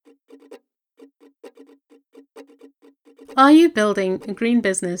Are you building a green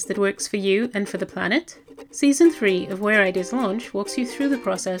business that works for you and for the planet? Season 3 of Where Ideas Launch walks you through the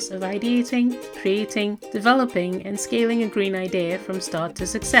process of ideating, creating, developing, and scaling a green idea from start to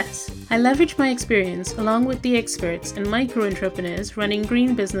success. I leverage my experience along with the experts and micro entrepreneurs running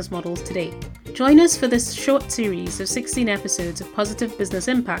green business models today. Join us for this short series of 16 episodes of positive business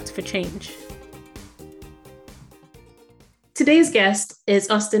impact for change. Today's guest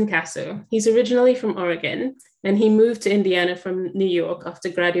is Austin Casso. He's originally from Oregon, and he moved to Indiana from New York after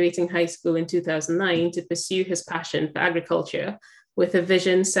graduating high school in 2009 to pursue his passion for agriculture with a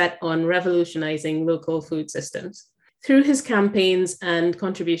vision set on revolutionizing local food systems. Through his campaigns and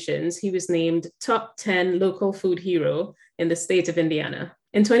contributions, he was named top 10 local food hero in the state of Indiana.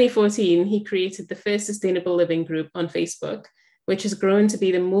 In 2014, he created the first sustainable living group on Facebook, which has grown to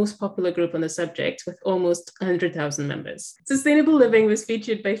be the most popular group on the subject with almost 100,000 members. Sustainable Living was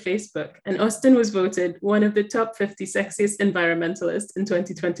featured by Facebook, and Austin was voted one of the top 50 sexiest environmentalists in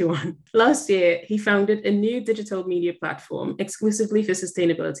 2021. Last year, he founded a new digital media platform exclusively for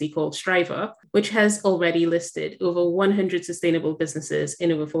sustainability called Striver, which has already listed over 100 sustainable businesses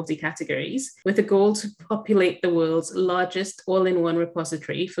in over 40 categories, with a goal to populate the world's largest all-in-one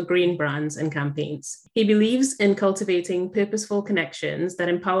repository for green brands and campaigns. He believes in cultivating purposeful connections that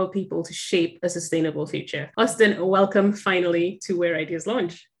empower people to shape a sustainable future. Austin, welcome finally to Where Ideas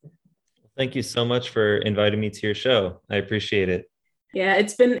Launch. Thank you so much for inviting me to your show. I appreciate it. Yeah,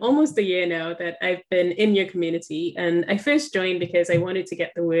 it's been almost a year now that I've been in your community, and I first joined because I wanted to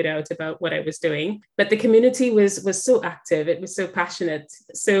get the word out about what I was doing. But the community was so active, it was so passionate,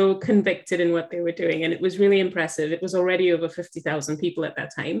 so convicted in what they were doing, and it was really impressive. It was already over 50,000 people at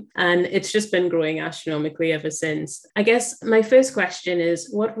that time, and it's just been growing astronomically ever since. I guess my first question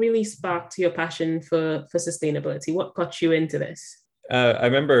is, what really sparked your passion for sustainability? What got you into this? I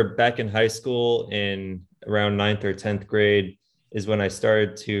remember back in high school in around 9th or 10th grade, is when I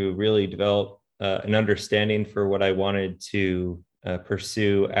started to really develop an understanding for what I wanted to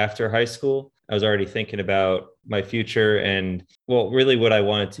pursue after high school. I was already thinking about my future and, well, really what I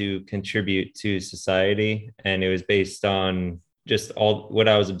wanted to contribute to society. And it was based on just all what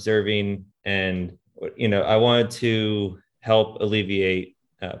I was observing. And, I wanted to help alleviate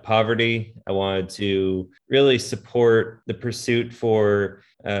poverty. I wanted to really support the pursuit for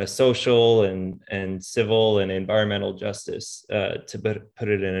social and civil and environmental justice, to put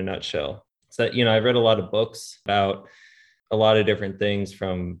it in a nutshell. So, I've read a lot of books about a lot of different things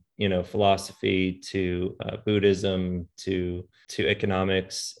from, philosophy to Buddhism to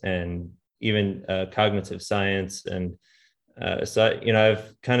economics and even cognitive science. And so,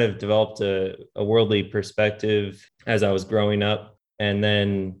 I've kind of developed a worldly perspective as I was growing up. And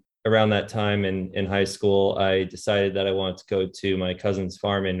then around that time in high school, I decided that I wanted to go to my cousin's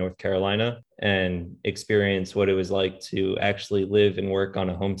farm in North Carolina and experience what it was like to actually live and work on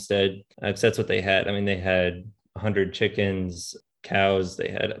a homestead. That's what they had. I mean, they had 100 chickens, cows, they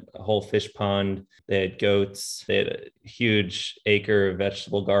had a whole fish pond, they had goats, they had a huge acre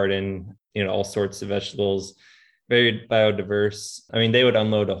vegetable garden, all sorts of vegetables. Very biodiverse. I mean, they would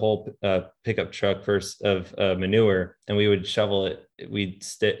unload a whole pickup truck first of manure, and we would shovel it. We'd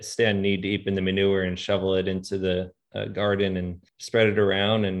stand knee deep in the manure and shovel it into the garden and spread it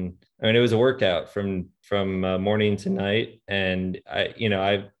around. And I mean, it was a workout from morning to night. And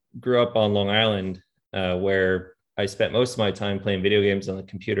I grew up on Long Island, where I spent most of my time playing video games on the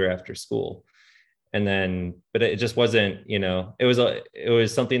computer after school. And then, but it just wasn't, it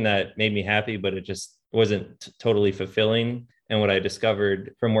was something that made me happy, but it just wasn't totally fulfilling. And what I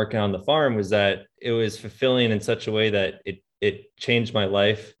discovered from working on the farm was that it was fulfilling in such a way that it changed my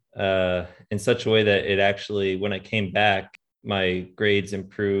life in such a way that it actually, when I came back, my grades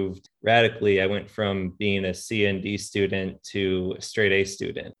improved radically. I went from being a C and D student to a straight A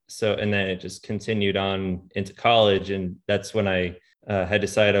student. So, and then it just continued on into college. And that's when I had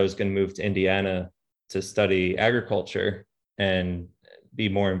decided I was going to move to Indiana to study agriculture and be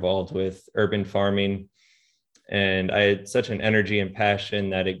more involved with urban farming. And I had such an energy and passion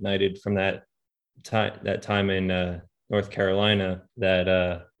that ignited from that time in North Carolina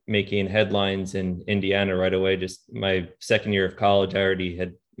that making headlines in Indiana right away. Just my second year of college, I already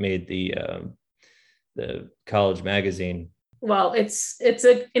had made the college magazine. Well, it's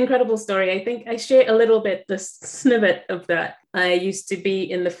an incredible story. I think I share a little bit the snippet of that. I used to be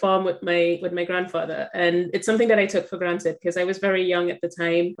in the farm with my grandfather, and it's something that I took for granted because I was very young at the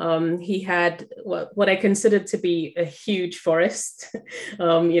time. He had what I considered to be a huge forest.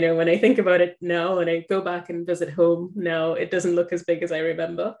 When I think about it now, and I go back and visit home now, it doesn't look as big as I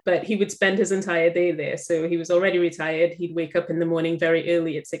remember. But he would spend his entire day there. So he was already retired. He'd wake up in the morning very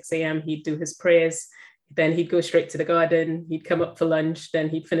early at 6 a.m. He'd do his prayers. then he'd go straight to the garden, he'd come up for lunch, then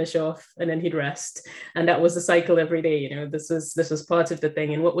he'd finish off, and then he'd rest. And that was the cycle every day. This was part of the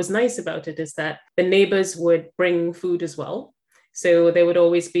thing. And what was nice about it is that the neighbors would bring food as well. So there would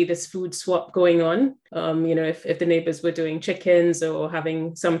always be this food swap going on. If the neighbors were doing chickens or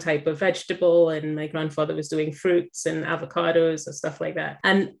having some type of vegetable, and my grandfather was doing fruits and avocados or stuff like that.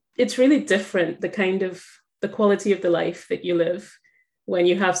 And it's really different, the quality of the life that you live when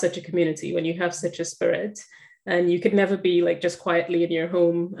you have such a community, when you have such a spirit. And you could never be like just quietly in your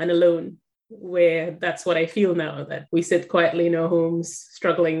home and alone, where that's what I feel now, that we sit quietly in our homes,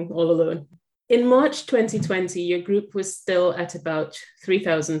 struggling all alone. In March 2020, your group was still at about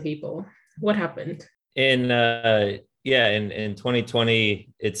 3,000 people. What happened? In 2020,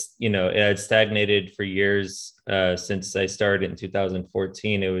 it had stagnated for years since I started in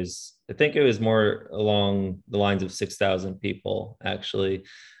 2014. I think it was more along the lines of 6,000 people actually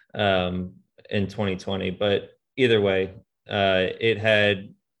in 2020. But either way, it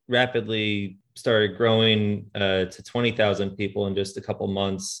had rapidly started growing to 20,000 people in just a couple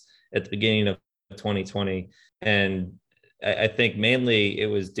months at the beginning of 2020. And I think mainly it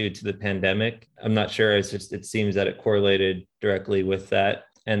was due to the pandemic. I'm not sure. It seems that it correlated directly with that.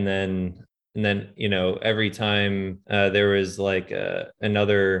 And then, every time there was like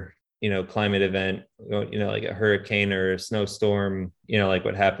another, climate event, like a hurricane or a snowstorm, like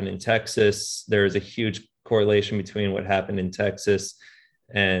what happened in Texas, there was a huge correlation between what happened in Texas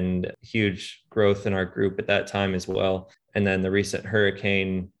and huge growth in our group at that time as well. And then the recent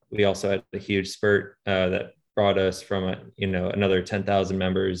hurricane, we also had a huge spurt that brought us from another 10,000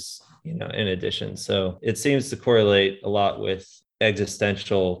 members, in addition. So it seems to correlate a lot with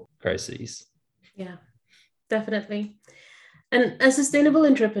existential crises. Yeah, definitely. And as sustainable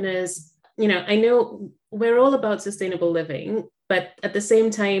entrepreneurs, I know we're all about sustainable living, but at the same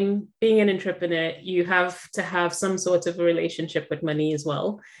time, being an entrepreneur, you have to have some sort of a relationship with money as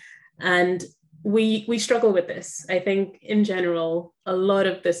well. And we struggle with this. I think in general, a lot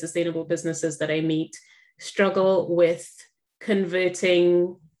of the sustainable businesses that I meet struggle with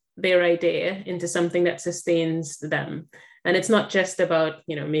converting their idea into something that sustains them. And it's not just about,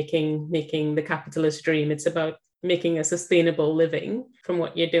 making the capitalist dream. It's about making a sustainable living from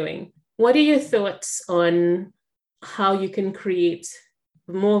what you're doing. What are your thoughts on how you can create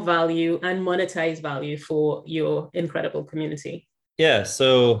more value and monetize value for your incredible community? Yeah,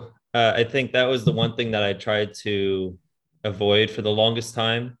 so I think that was the one thing that I tried to avoid for the longest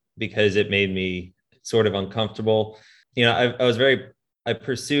time because it made me sort of uncomfortable. I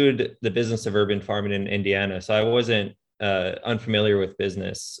pursued the business of urban farming in Indiana, so I wasn't unfamiliar with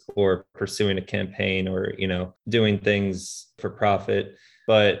business or pursuing a campaign or, doing things for profit.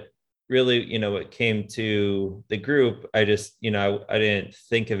 But really, it came to the group, I just, I didn't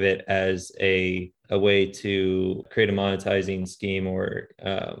think of it as a way to create a monetizing scheme or,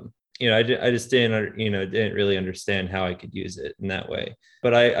 I just didn't really understand how I could use it in that way.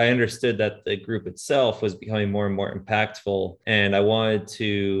 But I understood that the group itself was becoming more and more impactful. And I wanted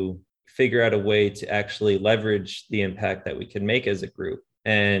to figure out a way to actually leverage the impact that we can make as a group.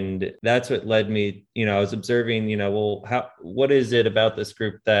 And that's what led me, I was observing, what is it about this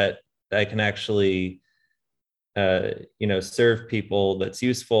group that I can actually, serve people that's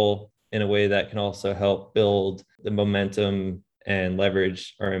useful in a way that can also help build the momentum and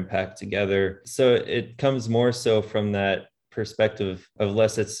leverage our impact together. So it comes more so from that perspective of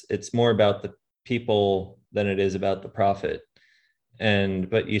less, it's more about the people than it is about the profit.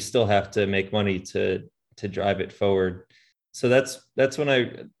 But you still have to make money to drive it forward. So that's when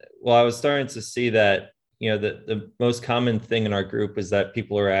I was starting to see that, the most common thing in our group is that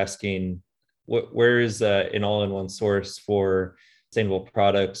people are asking, where is an all-in-one source for sustainable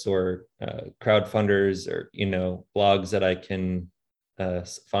products or crowdfunders or, blogs that I can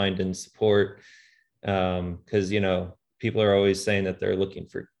find and support. Because, people are always saying that they're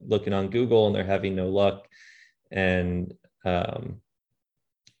looking on Google and they're having no luck. And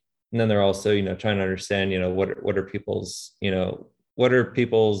then they're also, trying to understand, what are people's, what are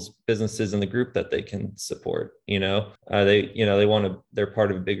people's businesses in the group that they can support? They're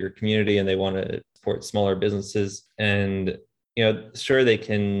part of a bigger community and they want to support smaller businesses. And, sure,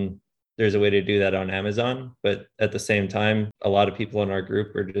 there's a way to do that on Amazon, but at the same time, a lot of people in our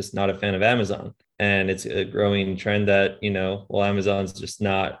group are just not a fan of Amazon. And it's a growing trend that, Amazon's just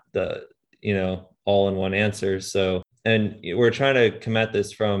not the, all-in-one answer. So, and we're trying to come at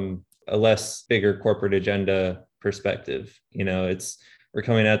this from a less bigger corporate agenda perspective. We're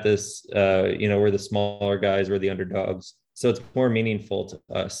coming at this, we're the smaller guys, we're the underdogs. So it's more meaningful to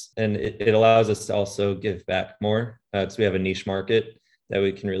us. And it allows us to also give back more because we have a niche market that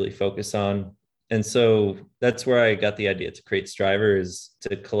we can really focus on. And so that's where I got the idea to create Striver, is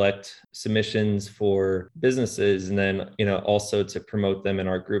to collect submissions for businesses, and then, also to promote them in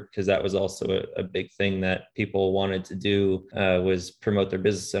our group, because that was also a big thing that people wanted to do, was promote their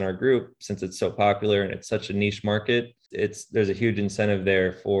business in our group. Since it's so popular and it's such a niche market, there's a huge incentive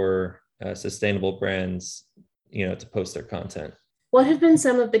there for sustainable brands, to post their content. What have been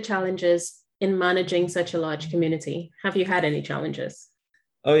some of the challenges in managing such a large community? Have you had any challenges?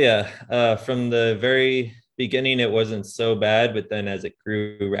 Oh yeah, from the very beginning, it wasn't so bad, but then as it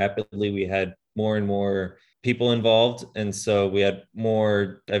grew rapidly, we had more and more people involved, and so we had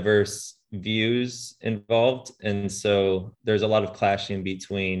more diverse views involved, and so there's a lot of clashing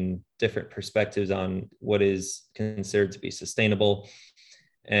between different perspectives on what is considered to be sustainable.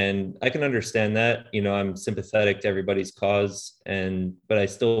 And I can understand that. I'm sympathetic to everybody's cause, but I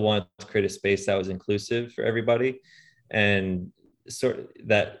still want to create a space that was inclusive for everybody. And sort of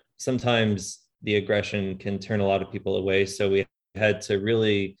that sometimes the aggression can turn a lot of people away. So we had to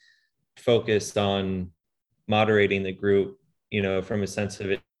really focus on moderating the group, from a sense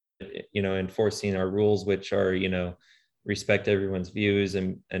of it, enforcing our rules, which are, respect everyone's views,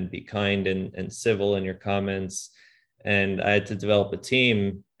 and be kind and civil in your comments. And I had to develop a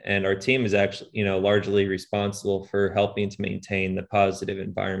team, and our team is actually, largely responsible for helping to maintain the positive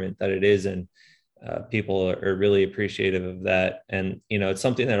environment that it is. And people are really appreciative of that. And, it's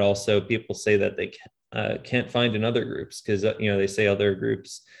something that also people say that they can't find in other groups, because, they say other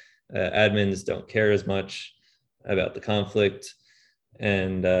groups, admins don't care as much about the conflict.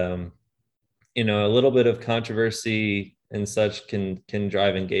 And, a little bit of controversy and such can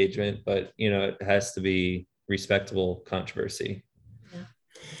drive engagement, but, it has to be respectable controversy.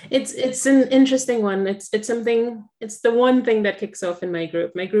 It's an interesting one. It's the one thing that kicks off in my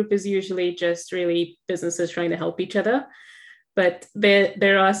group. My group is usually just really businesses trying to help each other. But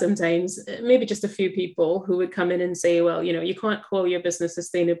there are sometimes maybe just a few people who would come in and say, well, you can't call your business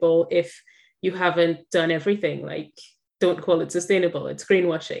sustainable if you haven't done everything. Like, don't call it sustainable. It's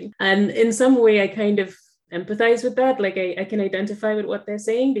greenwashing. And in some way, I kind of empathize with that. Like, I can identify with what they're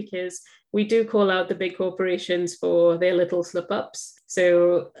saying, because we do call out the big corporations for their little slip ups.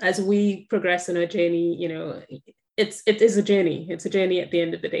 So as we progress in our journey, it is a journey. It's a journey at the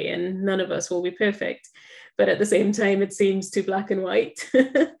end of the day, and none of us will be perfect. But at the same time, it seems too black and white.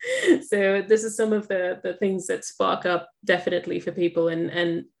 So this is some of the things that spark up definitely for people.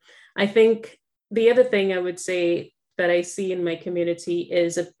 And I think the other thing I would say that I see in my community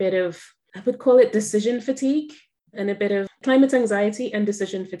is a bit of, I would call it decision fatigue, and a bit of climate anxiety and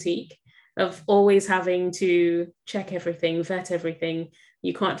decision fatigue, of always having to check everything, vet everything.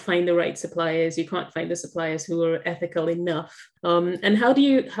 You can't find the right suppliers. You can't find the suppliers who are ethical enough. And how do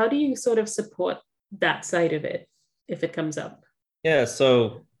you sort of support that side of it if it comes up? Yeah,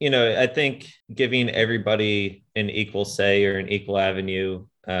 so I think giving everybody an equal say or an equal avenue,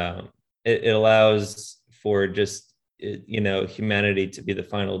 it allows for just humanity to be the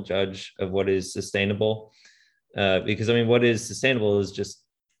final judge of what is sustainable. Because what is sustainable is just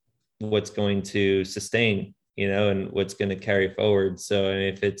what's going to sustain, and what's going to carry forward. So,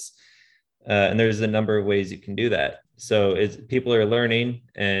 if it's, and there's a number of ways you can do that. So people are learning.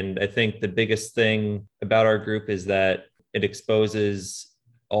 And I think the biggest thing about our group is that it exposes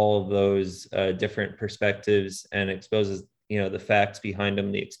all of those different perspectives, and exposes, the facts behind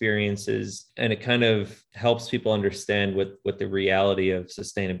them, the experiences, and it kind of helps people understand what the reality of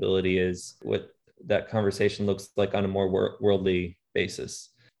sustainability is, what that conversation looks like on a more worldly basis.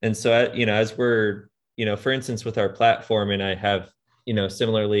 And so, as we're, for instance, with our platform, and I have,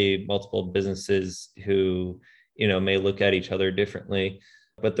 similarly multiple businesses who, may look at each other differently,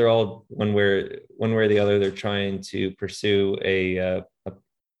 but they're all one way or the other, they're trying to pursue a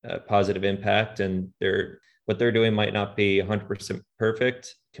positive impact, and what they're doing might not be 100%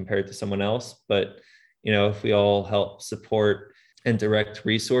 perfect compared to someone else. But, if we all help support and direct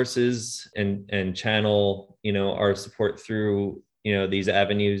resources and channel, our support through, these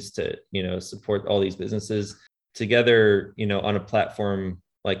avenues to, support all these businesses together, on a platform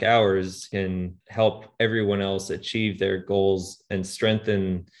like ours, can help everyone else achieve their goals and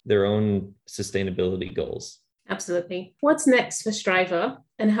strengthen their own sustainability goals. Absolutely. What's next for Striver,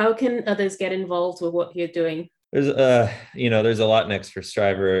 and how can others get involved with what you're doing? There's a lot next for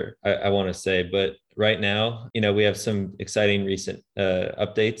Striver, I want to say, but right now, we have some exciting recent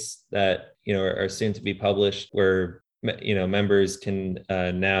updates that, are soon to be published, where, members can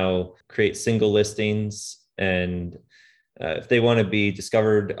now create single listings, and if they want to be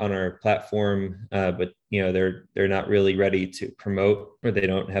discovered on our platform, but they're not really ready to promote, or they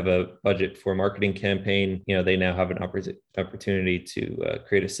don't have a budget for a marketing campaign, they now have an opportunity to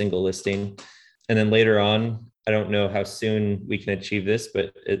create a single listing. And then later on, I don't know how soon we can achieve this,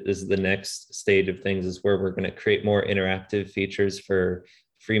 but this is the next stage of things, is where we're going to create more interactive features for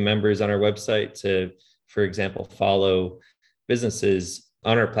free members on our website to, for example, follow businesses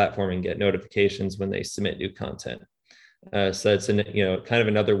on our platform and get notifications when they submit new content. So that's kind of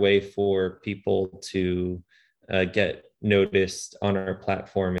another way for people to get noticed on our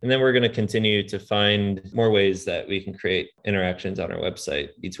platform. And then we're going to continue to find more ways that we can create interactions on our website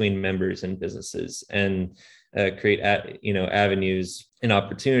between members and businesses, and create avenues and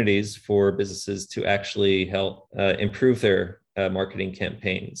opportunities for businesses to actually help improve their marketing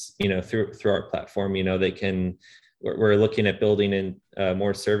campaigns, through our platform. We're looking at building in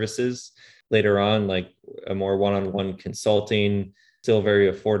more services later on, like a more one-on-one consulting, still very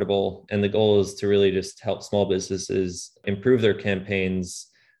affordable. And the goal is to really just help small businesses improve their campaigns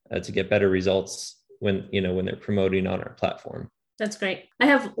to get better results when they're promoting on our platform. That's great. I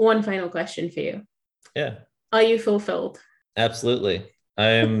have one final question for you. Yeah. Are you fulfilled? Absolutely. I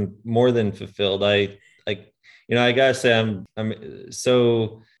am more than fulfilled. I gotta say, I'm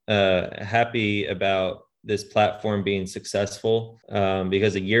so happy about this platform being successful,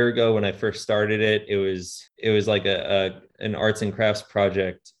 because a year ago when I first started it, it was like an arts and crafts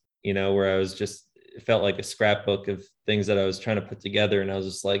project, where I was it felt like a scrapbook of things that I was trying to put together. And I was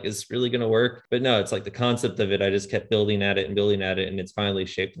just like, is this really going to work? But no, it's like the concept of it, I just kept building at it. And it's finally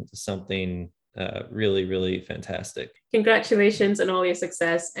shaped into something really, really fantastic. Congratulations on all your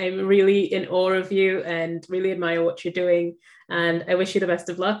success. I'm really in awe of you and really admire what you're doing. And I wish you the best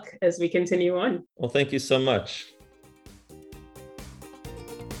of luck as we continue on. Well, thank you so much.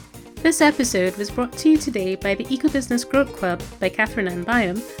 This episode was brought to you today by the Ecobusiness Growth Club by Catherine Ann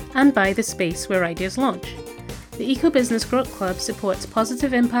Byam and by The Space Where Ideas Launch. The Ecobusiness Growth Club supports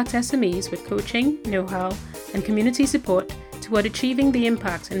positive impact SMEs with coaching, know-how, and community support toward achieving the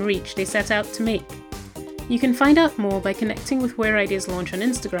impact and reach they set out to make. You can find out more by connecting with Where Ideas Launch on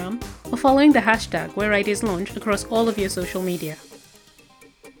Instagram or following the hashtag Where Ideas Launch across all of your social media.